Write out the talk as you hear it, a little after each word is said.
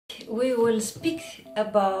We will speak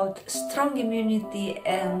about strong immunity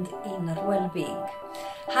and inner well-being.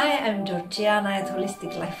 Hi, I'm Georgiana at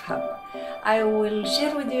Holistic Life Hub. I will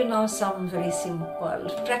share with you now some very simple,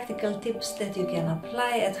 practical tips that you can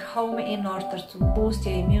apply at home in order to boost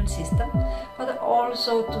your immune system, but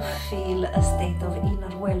also to feel a state of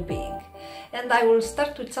inner well-being. And I will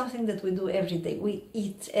start with something that we do every day. We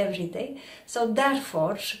eat every day. So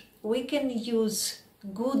therefore, we can use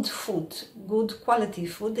good food, good quality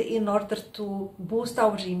food in order to boost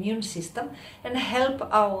our immune system and help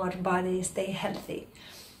our body stay healthy.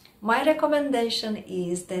 My recommendation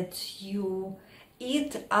is that you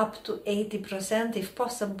eat up to 80%, if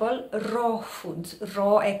possible, raw food,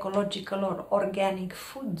 raw ecological or organic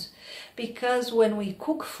food. Because when we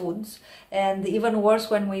cook foods, and even worse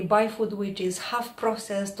when we buy food which is half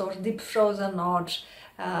processed or deep frozen or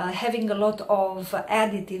having a lot of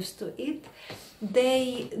additives to it,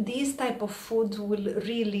 these type of food will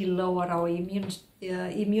really lower our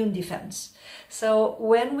immune defense. So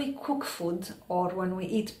when we cook food or when we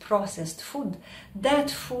eat processed food, that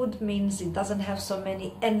food means it doesn't have so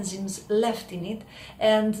many enzymes left in it,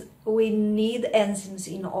 and we need enzymes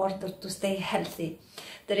in order to stay healthy.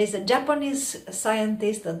 There is a Japanese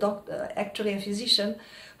scientist, a doctor, actually a physician,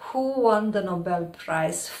 who won the Nobel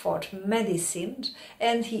Prize for medicine,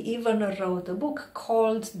 and he even wrote a book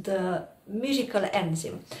called The Miracle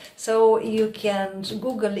Enzyme. So you can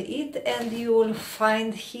Google it and you will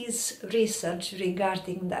find his research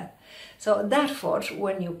regarding that. So therefore,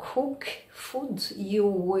 when you cook food, you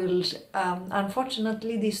will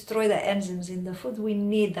unfortunately destroy the enzymes in the food. We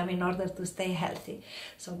need them in order to stay healthy.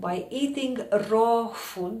 So by eating raw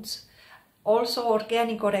foods, also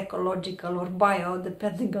organic or ecological or bio,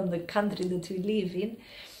 depending on the country that you live in,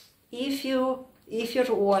 if your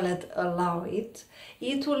wallet allow it,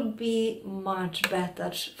 it will be much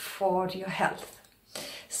better for your health.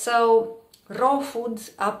 So raw foods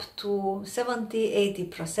up to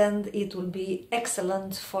 70-80%, it will be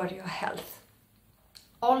excellent for your health.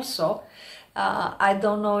 Also, I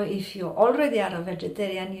don't know if you already are a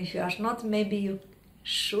vegetarian. If you are not, maybe you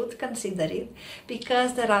should consider it,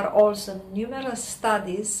 because there are also numerous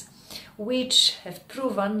studies which have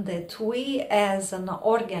proven that we as an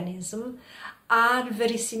organism are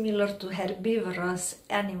very similar to herbivorous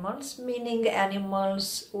animals, meaning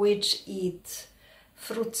animals which eat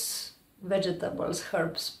fruits, vegetables,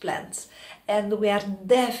 herbs, plants. And we are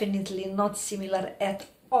definitely not similar at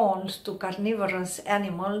all to carnivorous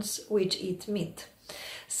animals which eat meat.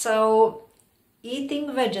 So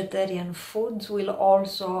eating vegetarian foods will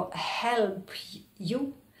also help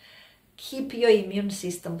you keep your immune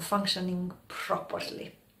system functioning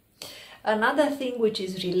properly. Another thing which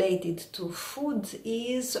is related to food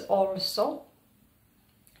is also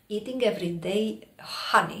eating every day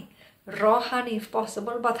honey. Raw honey if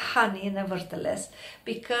possible, but honey nevertheless,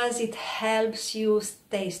 because it helps you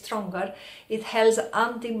stay stronger. It has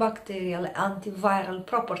antibacterial, antiviral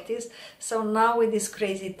properties. So now with these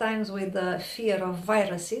crazy times with the fear of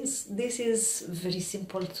viruses, this is very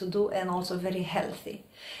simple to do and also very healthy.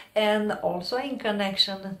 And also in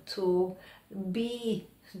connection to bee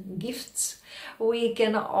gifts, we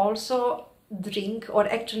can also drink or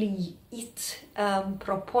actually eat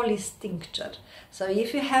propolis tincture. So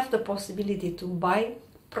if you have the possibility to buy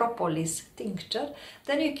propolis tincture,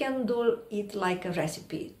 then you can do it like a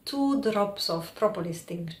recipe. 2 drops of propolis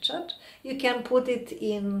tincture, you can put it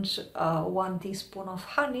in 1 teaspoon of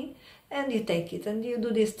honey, and you take it, and you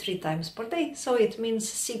do this 3 times per day. So it means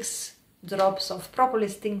 6 drops of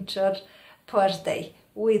propolis tincture per day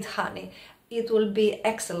with honey. It will be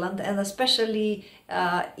excellent, and especially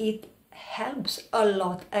it helps a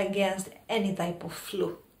lot against any type of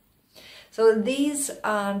flu. So these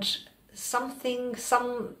are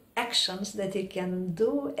some actions that you can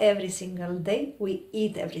do every single day. We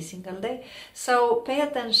eat every single day. So pay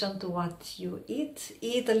attention to what you eat.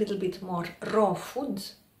 Eat a little bit more raw food.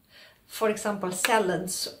 For example,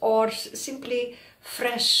 salads or simply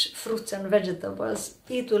fresh fruits and vegetables.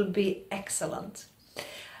 It will be excellent.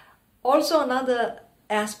 Also, another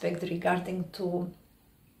aspect regarding to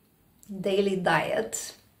daily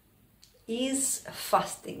diet is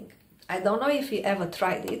fasting. I don't know if you ever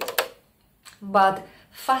tried it, but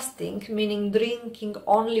fasting, meaning drinking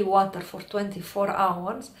only water for 24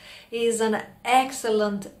 hours, is an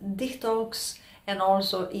excellent detox and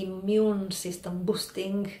also immune system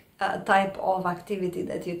boosting type of activity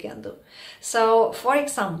that you can do. So, for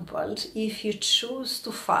example, if you choose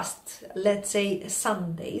to fast, let's say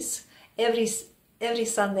Sundays, every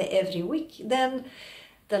Sunday every week, then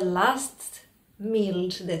the last meal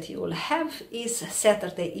that you will have is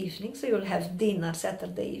Saturday evening. So you will have dinner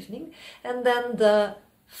Saturday evening, and then the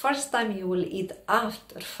first time you will eat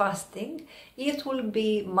after fasting, it will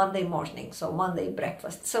be Monday morning, so Monday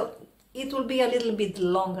breakfast. So it will be a little bit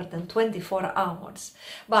longer than 24 hours.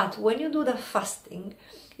 But when you do the fasting,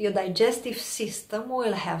 your digestive system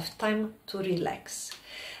will have time to relax.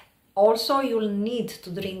 Also, you'll need to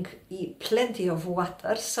drink plenty of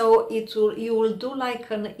water, so you will do like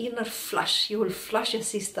an inner flush. You will flush your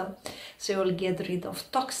system, so you will get rid of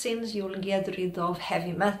toxins, you will get rid of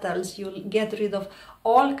heavy metals, you will get rid of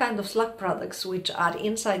all kinds of slug products which are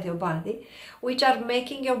inside your body, which are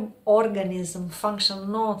making your organism function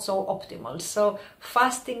not so optimal. So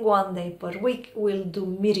fasting 1 day per week will do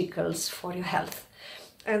miracles for your health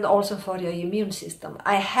and also for your immune system.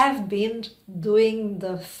 I have been doing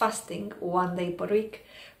the fasting 1 day per week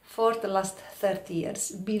for the last 30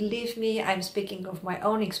 years. Believe me, I'm speaking of my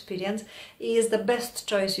own experience. It is the best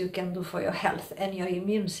choice you can do for your health and your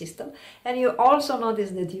immune system. And you also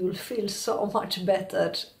notice that you will feel so much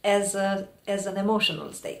better as an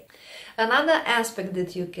emotional state. Another aspect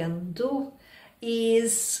that you can do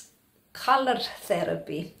is color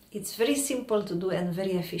therapy. It's very simple to do and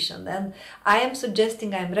very efficient, and I'm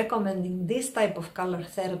recommending this type of color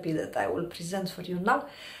therapy that I will present for you now,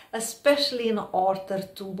 especially in order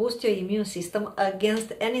to boost your immune system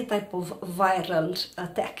against any type of viral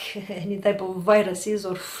attack, any type of viruses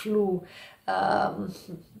or flu,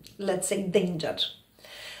 let's say, danger.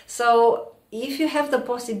 So if you have the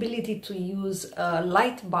possibility to use a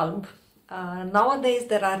light bulb, nowadays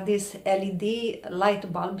there are these LED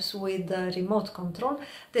light bulbs with remote control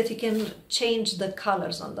that you can change the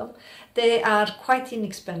colors on them. They are quite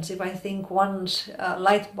inexpensive. I think one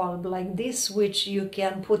light bulb like this, which you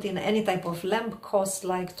can put in any type of lamp, costs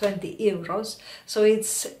like 20 euros. So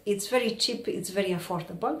it's very cheap, it's very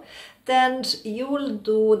affordable. Then you will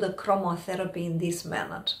do the chromotherapy in this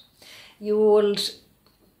manner. You will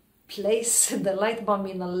place the light bulb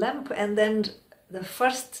in a lamp, and then the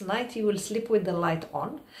first night you will sleep with the light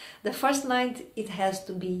on. The first night it has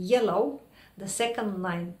to be yellow, the second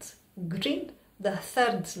night green, the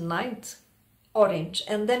third night orange,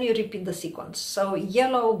 and then you repeat the sequence. So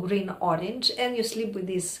yellow, green, orange, and you sleep with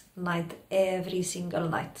this night every single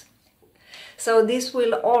night. So this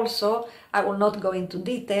will also, I will not go into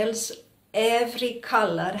details, every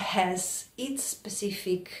color has its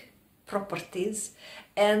specific properties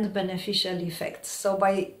and beneficial effects. So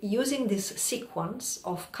by using this sequence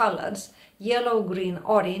of colors, yellow, green,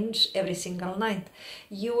 orange, every single night,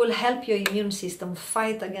 you will help your immune system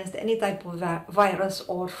fight against any type of virus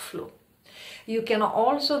or flu. You can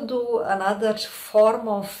also do another form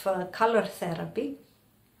of color therapy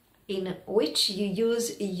in which you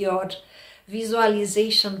use your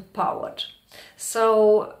visualization power.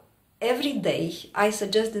 So every day, I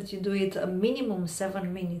suggest that you do it a minimum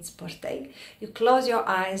 7 minutes per day. You close your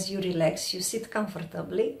eyes, you relax, you sit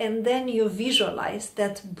comfortably, and then you visualize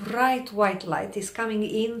that bright white light is coming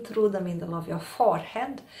in through the middle of your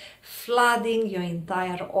forehead, flooding your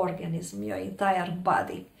entire organism, your entire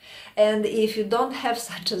body. And if you don't have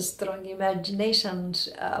such a strong imagination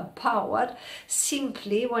power,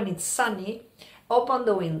 simply when it's sunny, open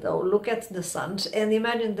the window, look at the sun, and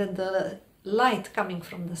imagine that the light coming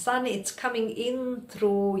from the sun, it's coming in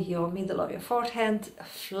through your middle of your forehead,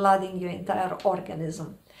 flooding your entire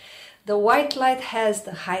organism. The white light has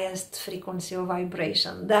the highest frequency of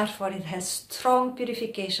vibration, therefore it has strong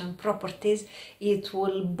purification properties. It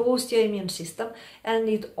will boost your immune system, and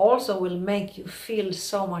it also will make you feel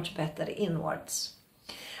so much better inwards.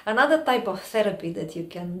 Another type of therapy that you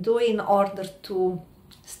can do in order to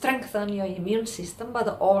strengthen your immune system but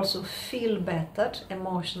also feel better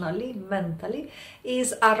emotionally, mentally,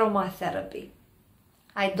 is aromatherapy.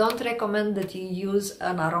 I don't recommend that you use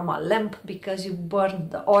an aroma lamp because you burn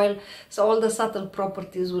the oil, so all the subtle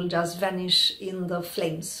properties will just vanish in the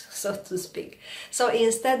flames, so to speak. So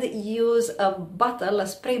instead use a bottle, a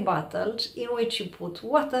spray bottle, in which you put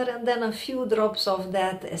water and then a few drops of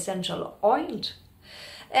that essential oil,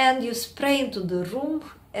 and you spray into the room,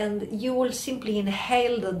 and you will simply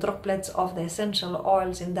inhale the droplets of the essential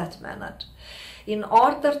oils in that manner. In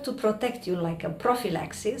order to protect you like a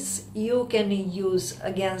prophylaxis, you can use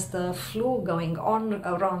against the flu going on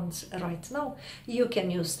around right now, you can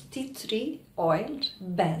use tea tree oil,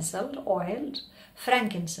 basil oil,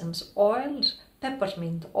 frankincense oil,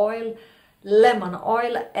 peppermint oil, lemon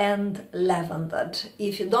oil, and lavender.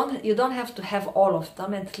 If you don't have to have all of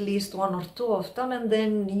them, at least 1 or 2 of them, and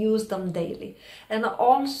then use them daily. And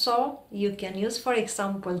also you can use, for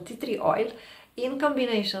example, tea tree oil in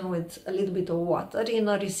combination with a little bit of water in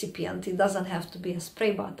a recipient. It doesn't have to be a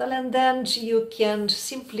spray bottle, and then you can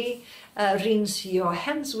simply rinse your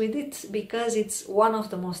hands with it, because it's one of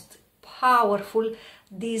the most powerful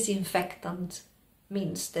disinfectant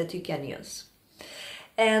means that you can use.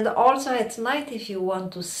 And also at night, if you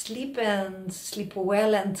want to sleep and sleep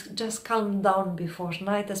well and just calm down before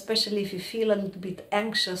night, especially if you feel a little bit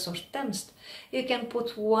anxious or tensed, you can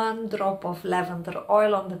put 1 drop of lavender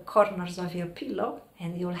oil on the corners of your pillow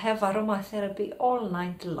and you'll have aromatherapy all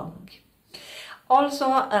night long.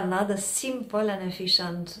 Also, another simple and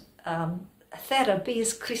efficient therapy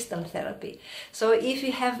is crystal therapy. So if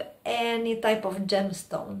you have any type of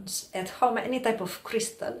gemstones at home, any type of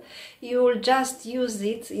crystal, you will just use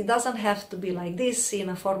it. It doesn't have to be like this in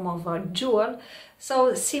a form of a jewel.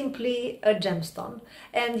 So simply a gemstone,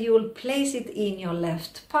 and you will place it in your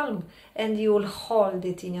left palm and you will hold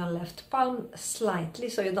it in your left palm slightly,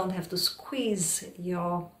 so you don't have to squeeze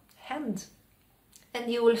your hand,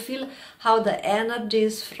 and you will feel how the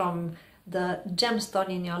energies from the gemstone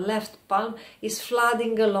in your left palm is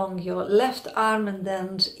flooding along your left arm and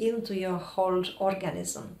then into your whole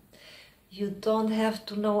organism. You don't have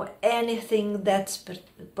to know anything. That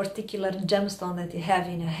particular gemstone that you have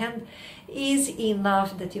in your hand is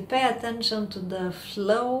enough that you pay attention to the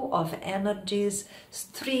flow of energies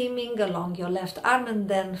streaming along your left arm and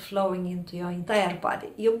then flowing into your entire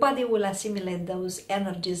body. Your body will assimilate those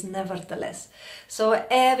energies nevertheless. So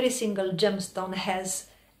every single gemstone has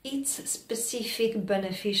its specific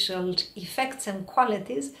beneficial effects and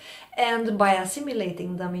qualities, and by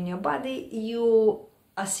assimilating them in your body, you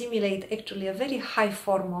assimilate actually a very high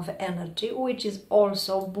form of energy, which is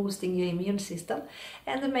also boosting your immune system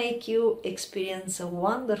and make you experience a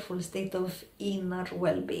wonderful state of inner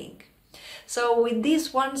well-being. So with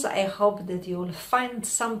these ones, I hope that you will find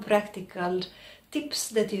some practical tips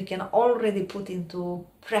that you can already put into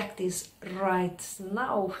practice right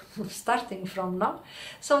now, starting from now,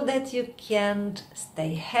 so that you can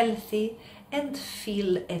stay healthy and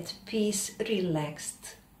feel at peace,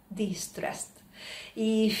 relaxed, de-stressed.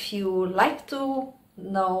 If you like to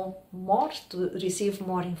know more, to receive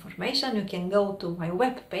more information, you can go to my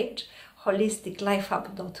webpage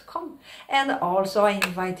holisticlifehub.com, and also I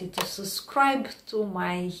invite you to subscribe to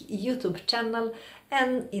my YouTube channel,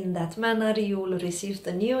 and in that manner you will receive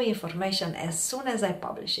the new information as soon as I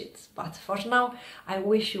publish it. But for now, I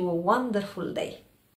wish you a wonderful day.